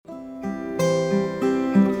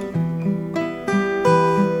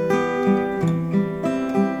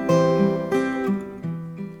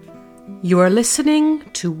You are listening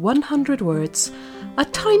to 100 Words, a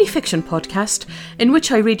tiny fiction podcast in which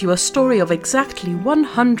I read you a story of exactly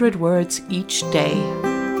 100 words each day.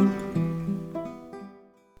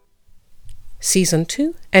 Season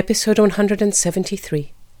 2, Episode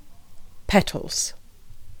 173. Petals.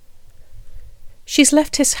 She's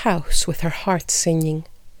left his house with her heart singing.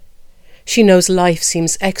 She knows life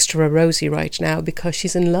seems extra rosy right now because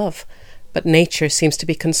she's in love, but nature seems to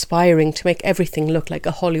be conspiring to make everything look like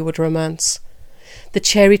a Hollywood romance. The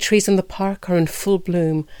cherry trees in the park are in full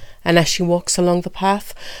bloom, and as she walks along the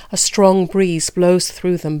path, a strong breeze blows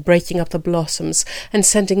through them, breaking up the blossoms and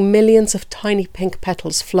sending millions of tiny pink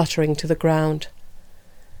petals fluttering to the ground.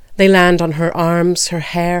 They land on her arms, her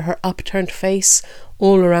hair, her upturned face,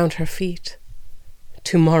 all around her feet.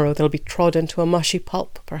 Tomorrow they'll be trod into a mushy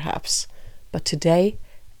pulp, perhaps, but today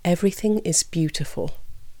everything is beautiful.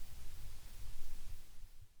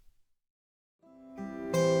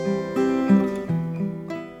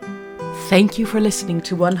 Thank you for listening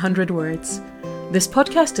to 100 Words. This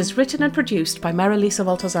podcast is written and produced by Marilisa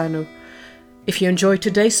Valtazano. If you enjoyed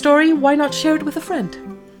today's story, why not share it with a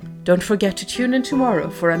friend? Don't forget to tune in tomorrow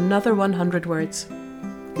for another 100 Words.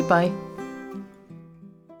 Goodbye.